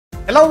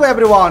Hello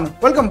everyone,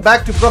 welcome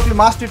back to Broccoli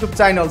Master YouTube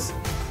channels.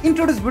 In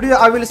today's video,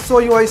 I will show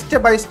you a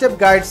step-by-step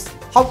guides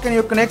how can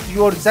you connect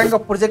your Django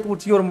project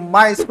with your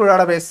MySQL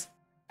database.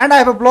 And I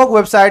have a blog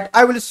website.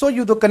 I will show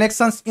you the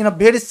connections in a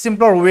very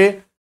simpler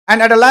way.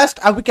 And at the last,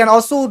 we can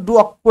also do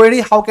a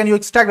query how can you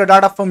extract the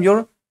data from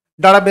your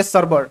database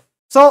server.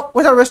 So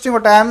without wasting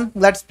our time,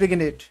 let's begin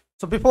it.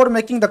 So before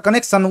making the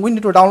connection, we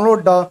need to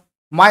download the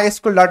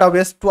MySQL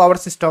database to our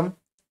system.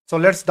 So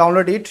let's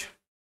download it.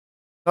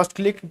 Just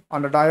click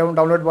on the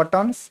download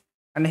buttons,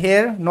 and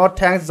here no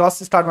thanks,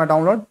 just start my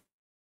download.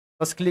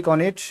 Just click on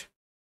it,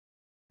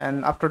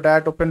 and after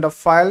that open the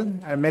file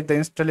and make the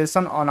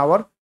installation on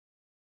our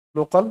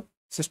local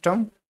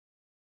system.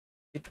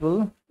 It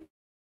will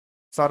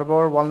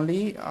server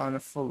only on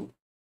full.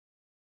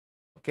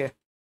 Okay,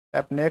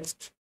 tap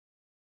next.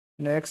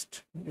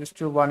 Next is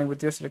to running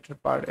with your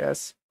selected part.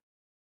 Yes,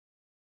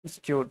 it's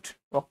cute.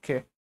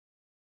 Okay,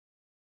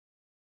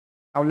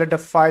 now let the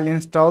file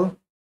install.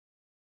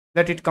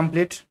 Let it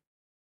complete,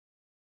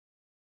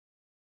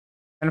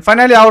 and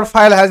finally our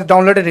file has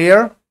downloaded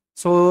here.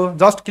 So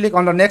just click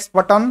on the next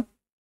button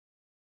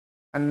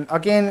and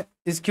again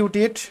execute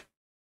it,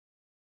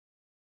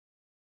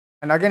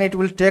 and again it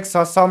will take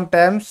some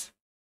times.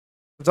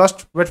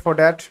 Just wait for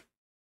that.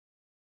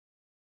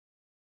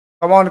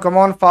 Come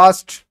on,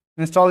 fast,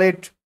 install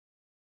it.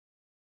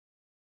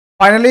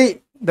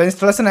 Finally the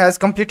installation has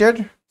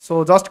completed,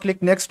 so just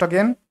click next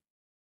again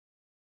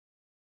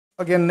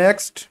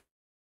next,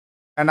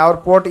 and our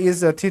port is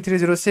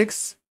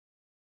 3306.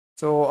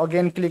 So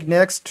again click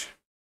next,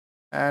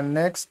 and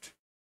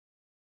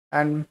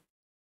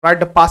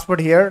write the password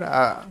here.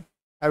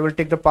 I will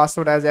take the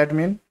password as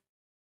admin.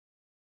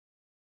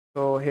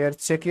 So here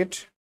check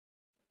it,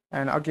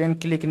 and again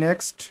click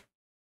next,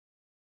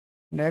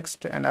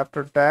 and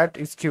after that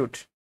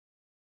execute.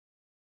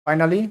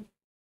 Finally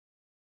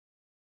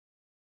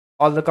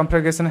all the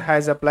configuration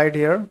has applied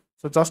here,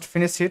 so just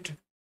finish it.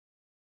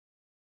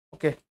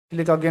 Okay,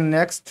 click again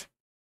next,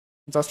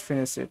 just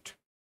finish it.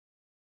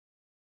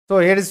 So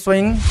here is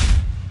showing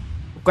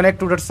connect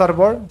to the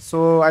server,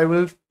 so I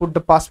will put the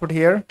password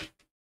here.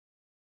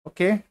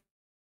 Okay,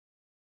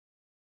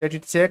 let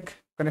it check,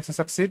 connection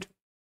succeed.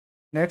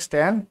 Next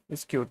and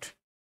execute.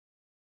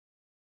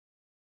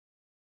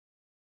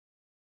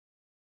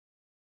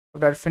 So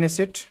that finish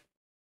it.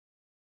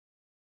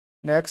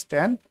 Next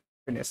and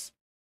finish.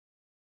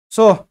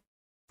 So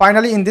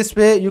finally in this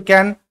way you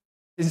can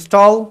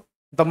install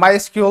the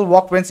MySQL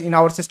workbench in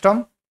our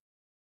system.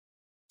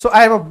 So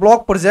I have a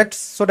blog project,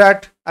 so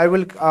that I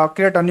will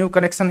create a new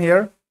connection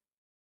here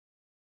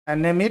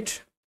and name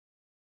it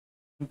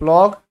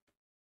blog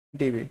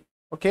db.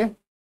 Okay,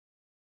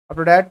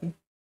 after that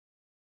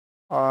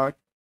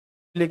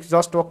click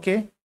just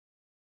OK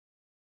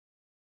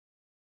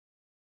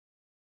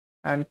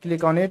and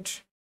click on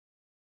it,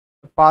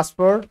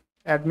 password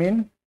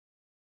admin.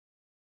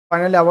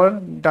 Finally our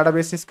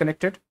database is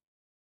connected.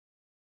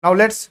 Now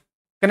let's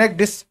connect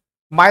this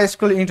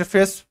MySQL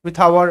interface with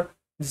our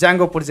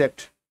Django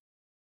project.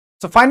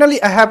 So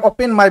finally I have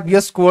opened my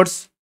VS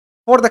Codes.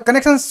 For the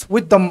connections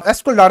with the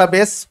SQL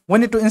database, we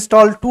need to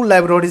install two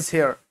libraries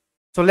here.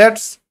 So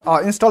let's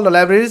install the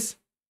libraries.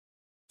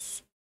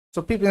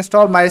 So pip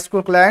install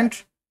MySQL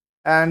client,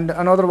 and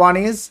another one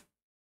is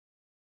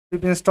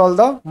pip install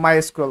the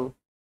MySQL.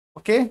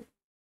 Okay,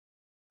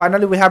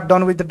 finally we have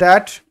done with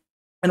that,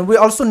 and we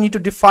also need to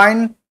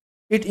define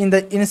it in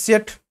the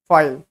initiate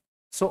file.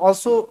 So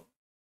also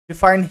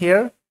define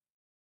here.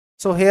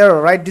 So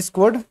here write this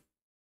code.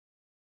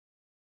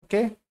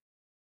 Okay,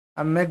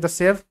 and make the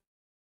save.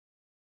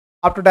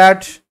 After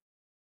that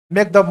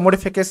make the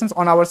modifications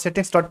on our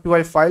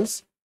settings.py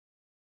files.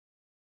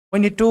 We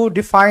need to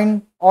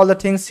define all the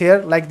things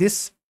here like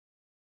this.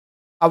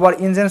 Our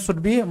engine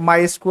should be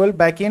MySQL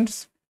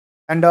backends,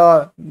 and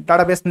the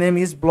database name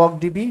is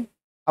blogdb.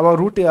 Our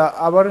root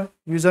our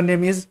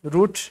username is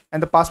root,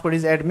 and the password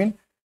is admin,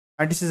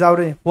 and this is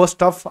our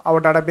host of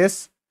our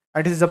database,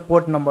 and this is the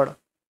port number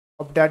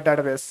of that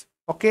database.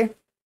 Okay,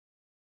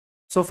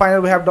 so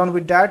finally we have done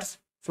with that.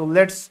 So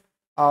let's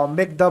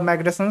make the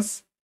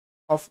migrations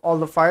of all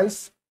the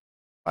files.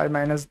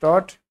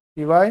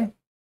 -.py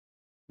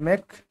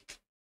make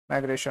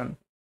migration.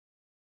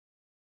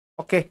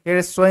 Okay, here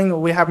is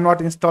showing we have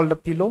not installed the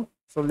pillow,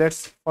 so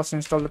let's first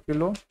install the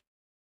pillow.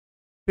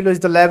 Pillow is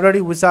the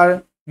library which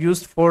are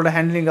used for the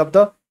handling of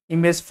the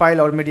image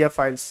file or media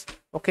files.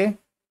 Okay,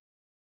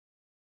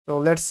 so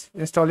let's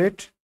install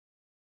it.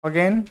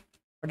 Again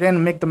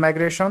make the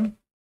migration.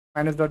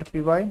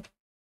 -.py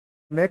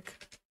make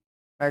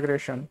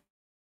migration.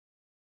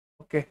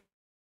 Okay,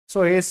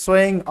 so here is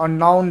showing a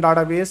noun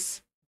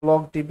database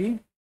blogdb.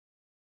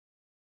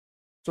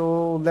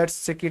 So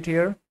let's check it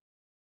here.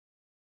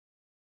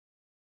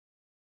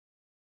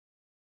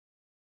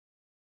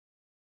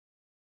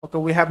 Okay,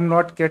 we have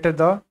not created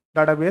the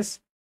database.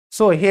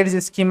 So here is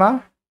a schema.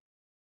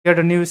 Create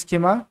a new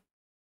schema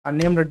and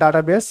name the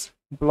database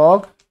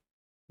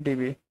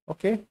blogdb.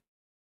 Okay,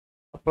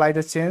 apply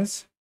the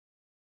change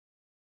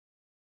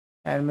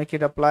and make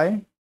it apply.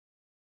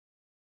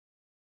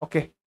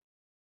 Okay,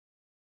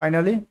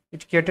 Finally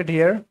it created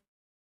here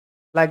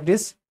like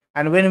this,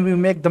 and when we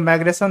make the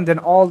migration, then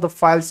all the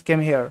files came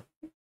here.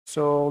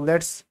 So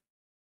let's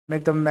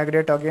make them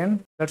migrate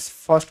again. Let's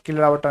first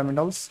clear our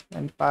terminals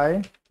and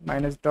py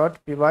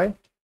 -.py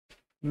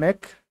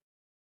make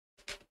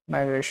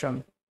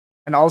migration,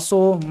 and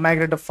also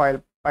migrate the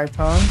file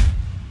python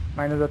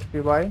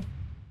 -.py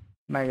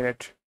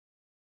migrate.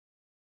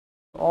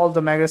 All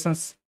the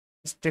migrations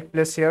take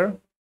place here.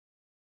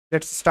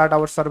 Let's start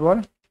our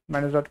server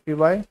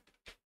 -.py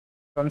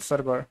run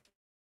server,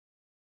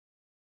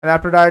 and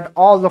after that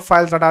all the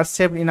files that are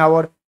saved in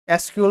our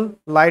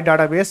SQLite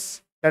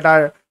database that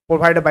are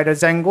provided by the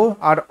Django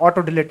are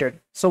auto deleted.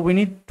 So we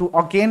need to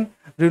again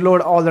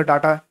reload all the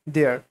data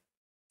there.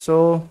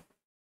 So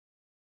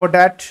for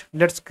that,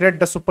 let's create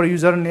the super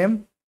user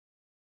name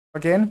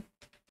again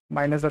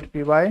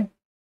 -.py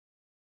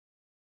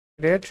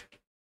create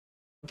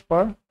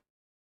super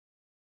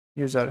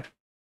user.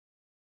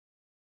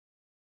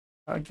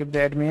 Give the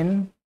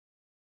admin,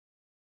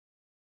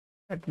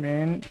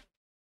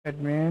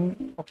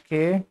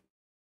 okay.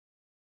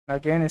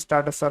 Again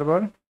start a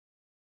server.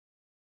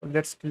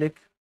 Let's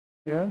click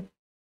here,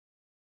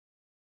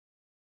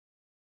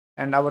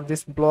 and our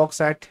this blog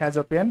site has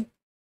opened.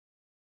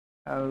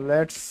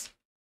 Let's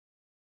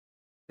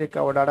take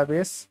our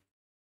database,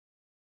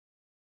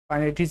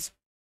 and it is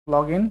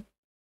login,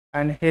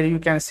 and here you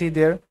can see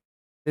there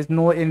is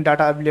no in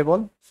data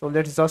available. So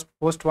let's just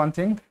post one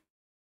thing.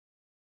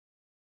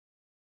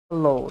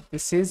 Hello,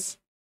 this is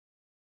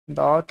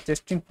the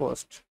testing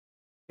post.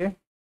 Okay,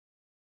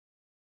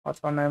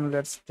 author name,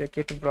 let's take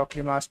it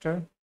broccoli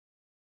master.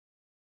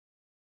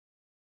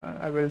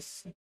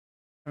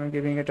 I'm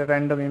giving it a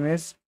random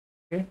image.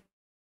 Okay,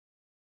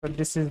 so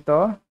this is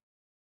the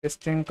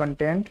testing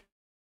content,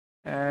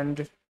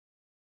 and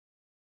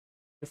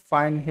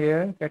define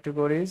here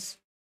categories,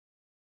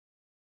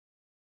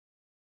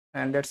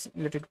 and let's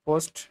let it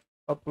post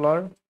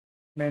popular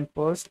main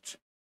post.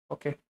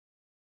 Okay,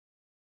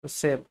 so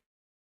save.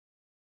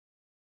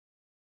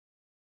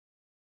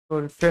 So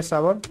refresh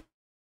our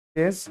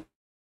page, so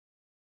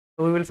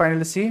we will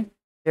finally see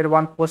here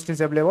one post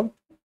is available.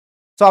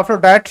 So after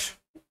that,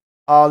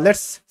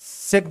 let's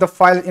check the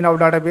file in our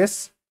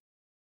database,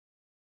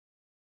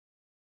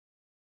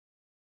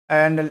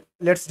 and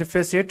let's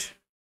refresh it.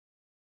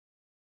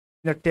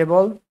 In the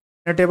table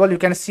you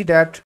can see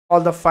that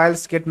all the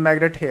files get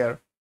migrated here.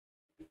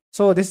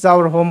 So this is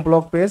our home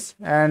blog page.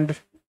 And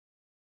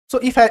so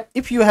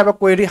if you have a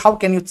query, how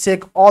can you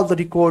check all the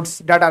records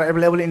that are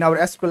available in our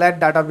SQLite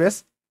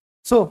database?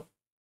 So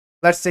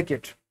let's check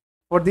it.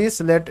 For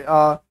this, let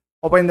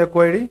open the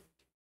query,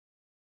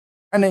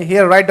 and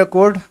here write the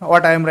code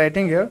what I am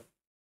writing here.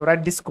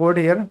 Write this code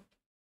here.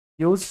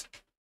 Use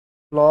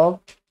blog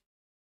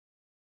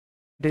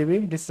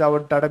db, this is our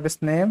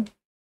database name,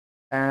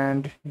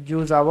 and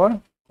use our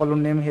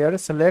column name here.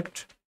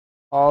 Select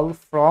all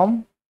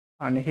from,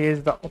 and here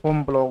is the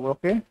home blog.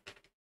 Okay,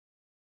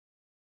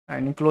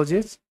 and close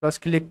it.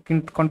 Just click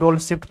Control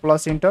Shift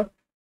plus Enter,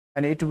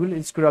 and it will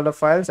execute all the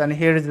files. And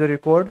here is the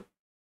record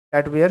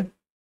that were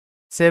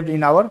saved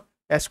in our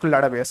SQL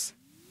database.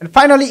 And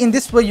finally, in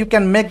this way you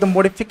can make the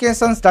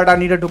modifications that are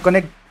needed to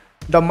connect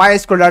the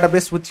MySQL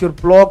database with your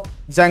blog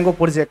Django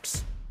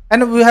projects.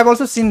 And we have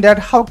also seen that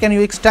how can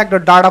you extract the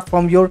data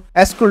from your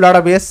SQL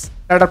database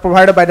that are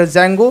provided by the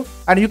Django,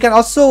 and you can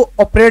also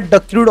operate the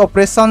CRUD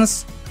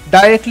operations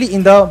directly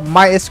in the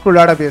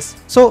MySQL database.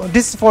 So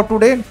this is for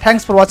today.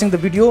 Thanks for watching the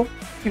video.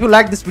 If you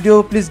like this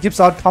video, please give us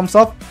a thumbs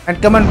up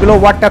and comment below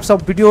what types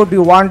of video do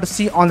you want to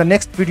see on the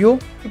next video.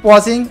 Keep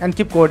watching and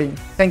keep coding.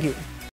 Thank you.